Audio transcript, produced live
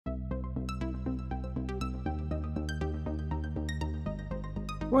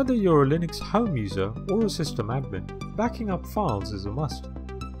Whether you're a Linux home user or a system admin, backing up files is a must.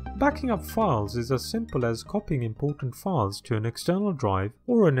 Backing up files is as simple as copying important files to an external drive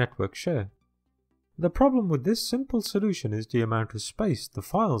or a network share. The problem with this simple solution is the amount of space the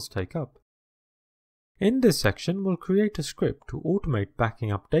files take up. In this section, we'll create a script to automate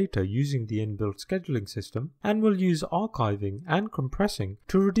backing up data using the inbuilt scheduling system, and we'll use archiving and compressing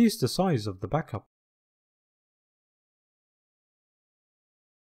to reduce the size of the backup.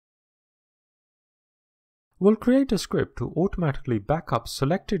 We'll create a script to automatically back up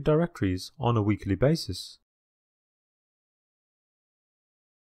selected directories on a weekly basis.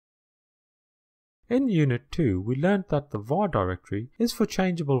 In Unit 2, we learned that the var directory is for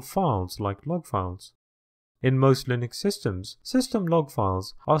changeable files like log files. In most Linux systems, system log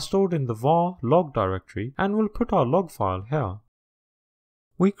files are stored in the var log directory, and we'll put our log file here.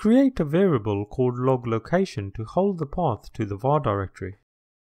 We create a variable called log location to hold the path to the var directory.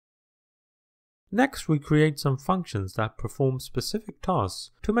 Next, we create some functions that perform specific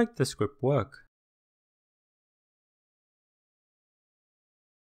tasks to make the script work.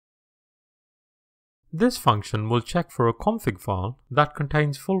 This function will check for a config file that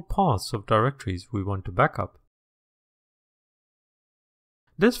contains full paths of directories we want to backup.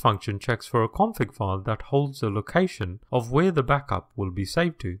 This function checks for a config file that holds the location of where the backup will be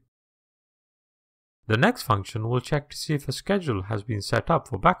saved to. The next function will check to see if a schedule has been set up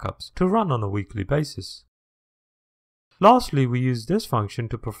for backups to run on a weekly basis. Lastly, we use this function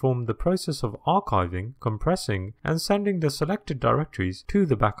to perform the process of archiving, compressing, and sending the selected directories to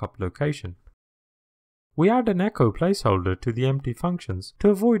the backup location. We add an echo placeholder to the empty functions to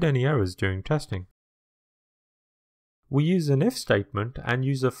avoid any errors during testing. We use an if statement and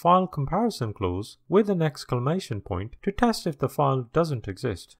use a file comparison clause with an exclamation point to test if the file doesn't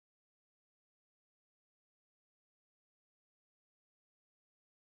exist.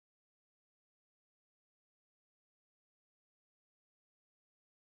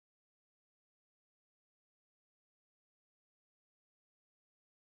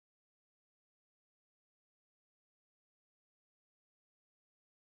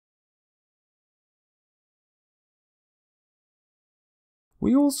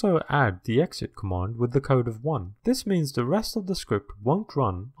 We also add the exit command with the code of 1. This means the rest of the script won't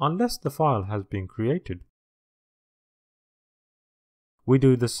run unless the file has been created. We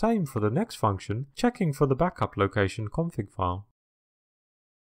do the same for the next function, checking for the backup location config file.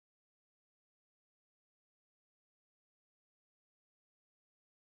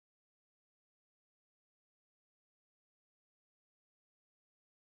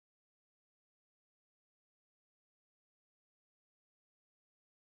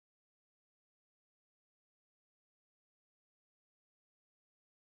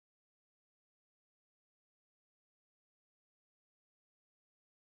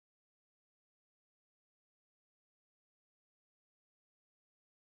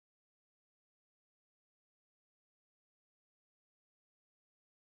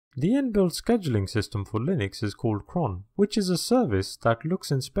 The inbuilt scheduling system for Linux is called cron, which is a service that looks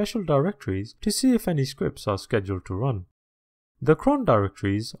in special directories to see if any scripts are scheduled to run. The cron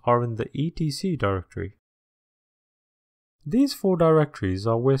directories are in the etc directory. These 4 directories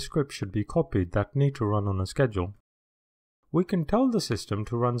are where scripts should be copied that need to run on a schedule. We can tell the system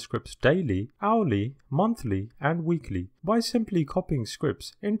to run scripts daily, hourly, monthly, and weekly by simply copying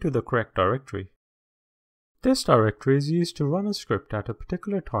scripts into the correct directory. This directory is used to run a script at a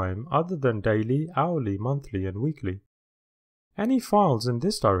particular time other than daily, hourly, monthly, and weekly. Any files in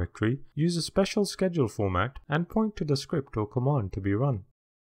this directory use a special schedule format and point to the script or command to be run.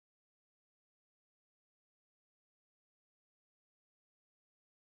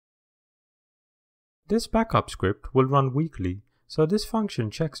 This backup script will run weekly, so this function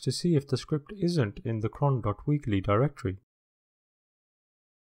checks to see if the script isn't in the cron.weekly directory.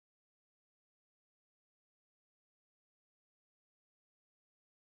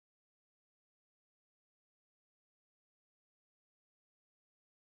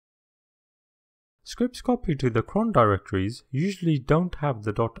 Scripts copied to the cron directories usually don't have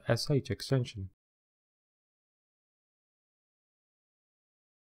the .sh extension.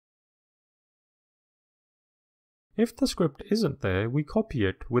 If the script isn't there, we copy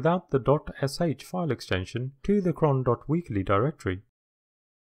it without the .sh file extension to the cron.weekly directory.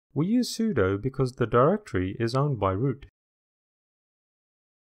 We use sudo because the directory is owned by root.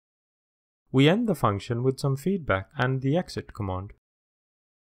 We end the function with some feedback and the exit command.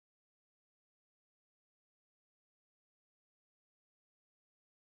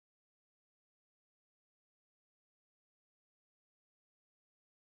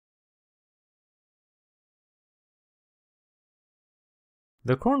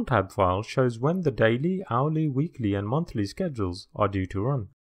 The cron tab file shows when the daily, hourly, weekly and monthly schedules are due to run.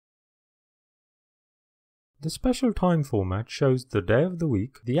 The special time format shows the day of the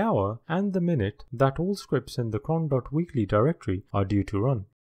week, the hour, and the minute that all scripts in the cron.weekly directory are due to run.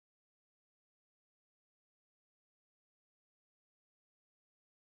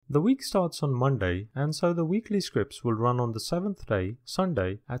 The week starts on Monday, and so the weekly scripts will run on the 7th day,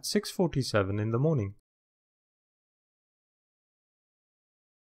 Sunday, at 6:47 in the morning.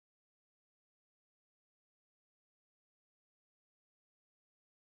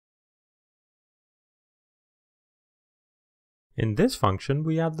 In this function,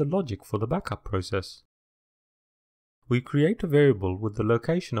 we add the logic for the backup process. We create a variable with the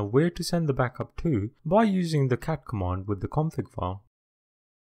location of where to send the backup to by using the cat command with the config file.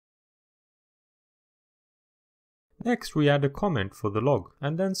 Next, we add a comment for the log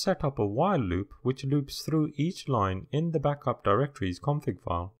and then set up a while loop which loops through each line in the backup directory's config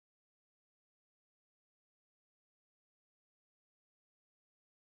file.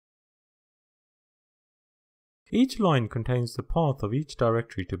 Each line contains the path of each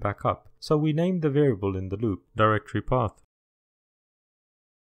directory to backup, so we name the variable in the loop directory path.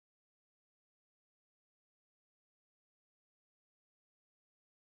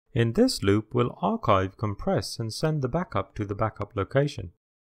 In this loop, we'll archive, compress, and send the backup to the backup location.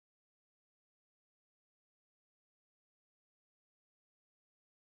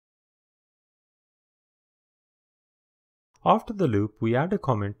 After the loop, we add a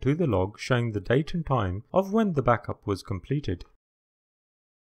comment to the log showing the date and time of when the backup was completed.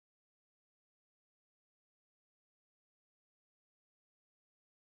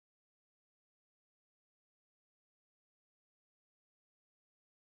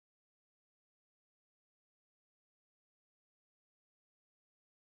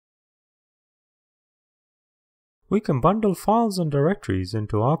 We can bundle files and directories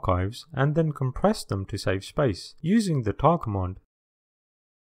into archives and then compress them to save space using the tar command.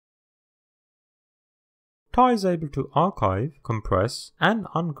 Tar is able to archive, compress, and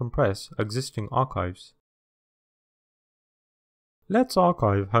uncompress existing archives. Let's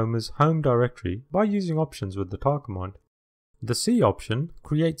archive Homer's home directory by using options with the tar command. The C option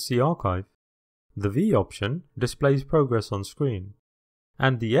creates the archive. The V option displays progress on screen.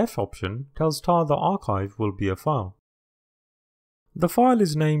 And the F option tells tar the archive will be a file. The file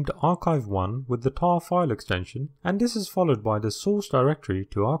is named archive1 with the tar file extension, and this is followed by the source directory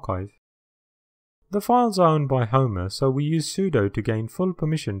to archive. The files are owned by Homer, so we use sudo to gain full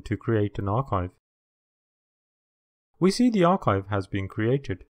permission to create an archive. We see the archive has been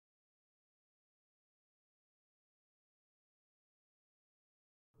created.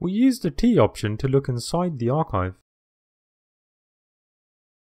 We use the T option to look inside the archive.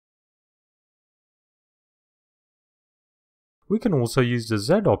 We can also use the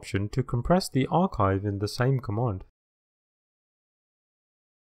Z option to compress the archive in the same command.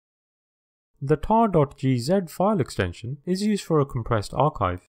 The tar.gz file extension is used for a compressed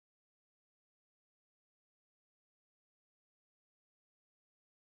archive.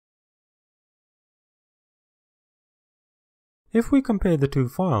 If we compare the two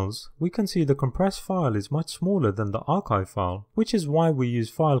files, we can see the compressed file is much smaller than the archive file, which is why we use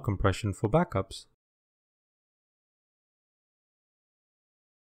file compression for backups.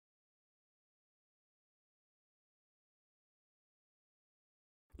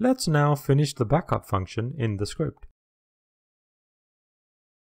 Let's now finish the backup function in the script.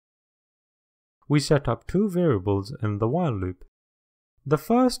 We set up two variables in the while loop. The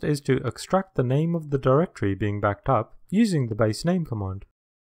first is to extract the name of the directory being backed up using the base name command.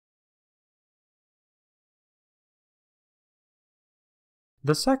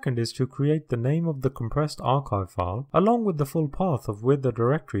 The second is to create the name of the compressed archive file along with the full path of where the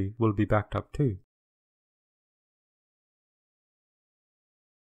directory will be backed up to.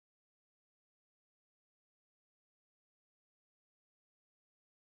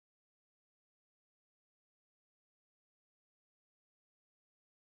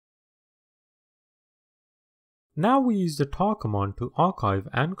 Now we use the tar command to archive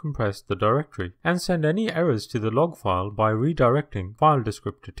and compress the directory and send any errors to the log file by redirecting file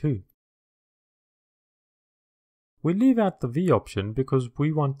descriptor 2. We leave out the V option because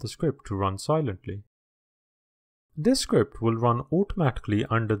we want the script to run silently. This script will run automatically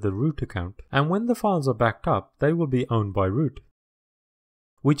under the root account, and when the files are backed up, they will be owned by root.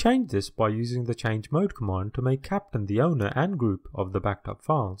 We change this by using the change mode command to make captain the owner and group of the backed up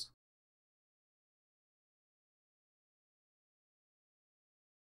files.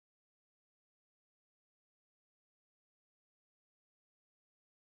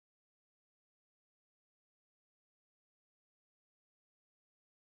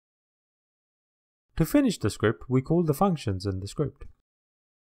 To finish the script, we call the functions in the script.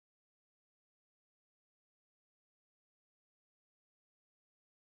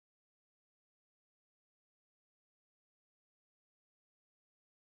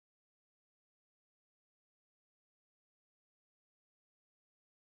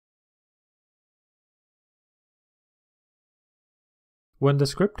 When the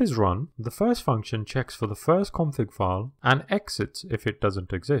script is run, the first function checks for the first config file and exits if it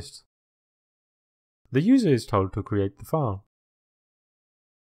doesn't exist. The user is told to create the file.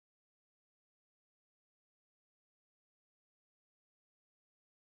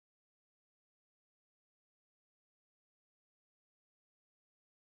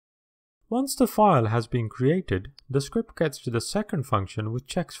 Once the file has been created, the script gets to the second function which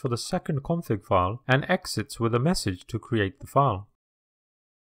checks for the second config file and exits with a message to create the file.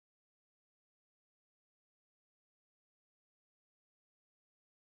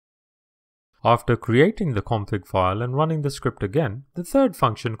 After creating the config file and running the script again, the third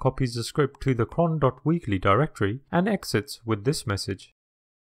function copies the script to the cron.weekly directory and exits with this message.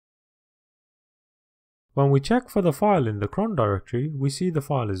 When we check for the file in the cron directory, we see the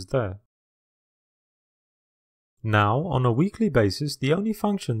file is there. Now, on a weekly basis, the only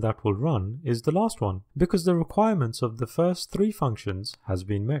function that will run is the last one, because the requirements of the first 3 functions has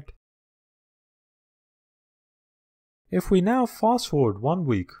been met. If we now fast forward 1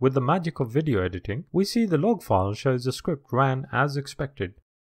 week with the magic of video editing, we see the log file shows the script ran as expected.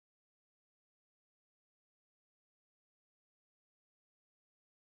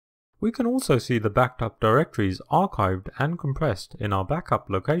 We can also see the backed up directories archived and compressed in our backup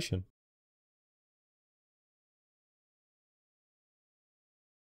location.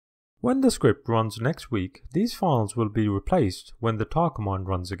 When the script runs next week, these files will be replaced when the tar command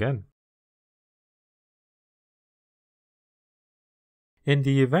runs again. In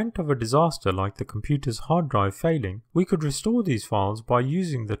the event of a disaster like the computer's hard drive failing, we could restore these files by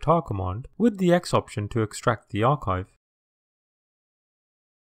using the tar command with the X option to extract the archive.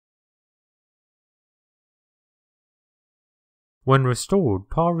 When restored,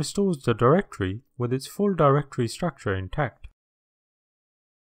 tar restores the directory with its full directory structure intact.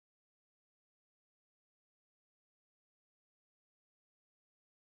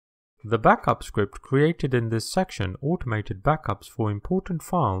 The backup script created in this section automated backups for important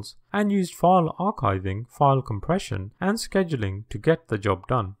files and used file archiving, file compression, and scheduling to get the job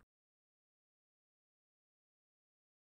done.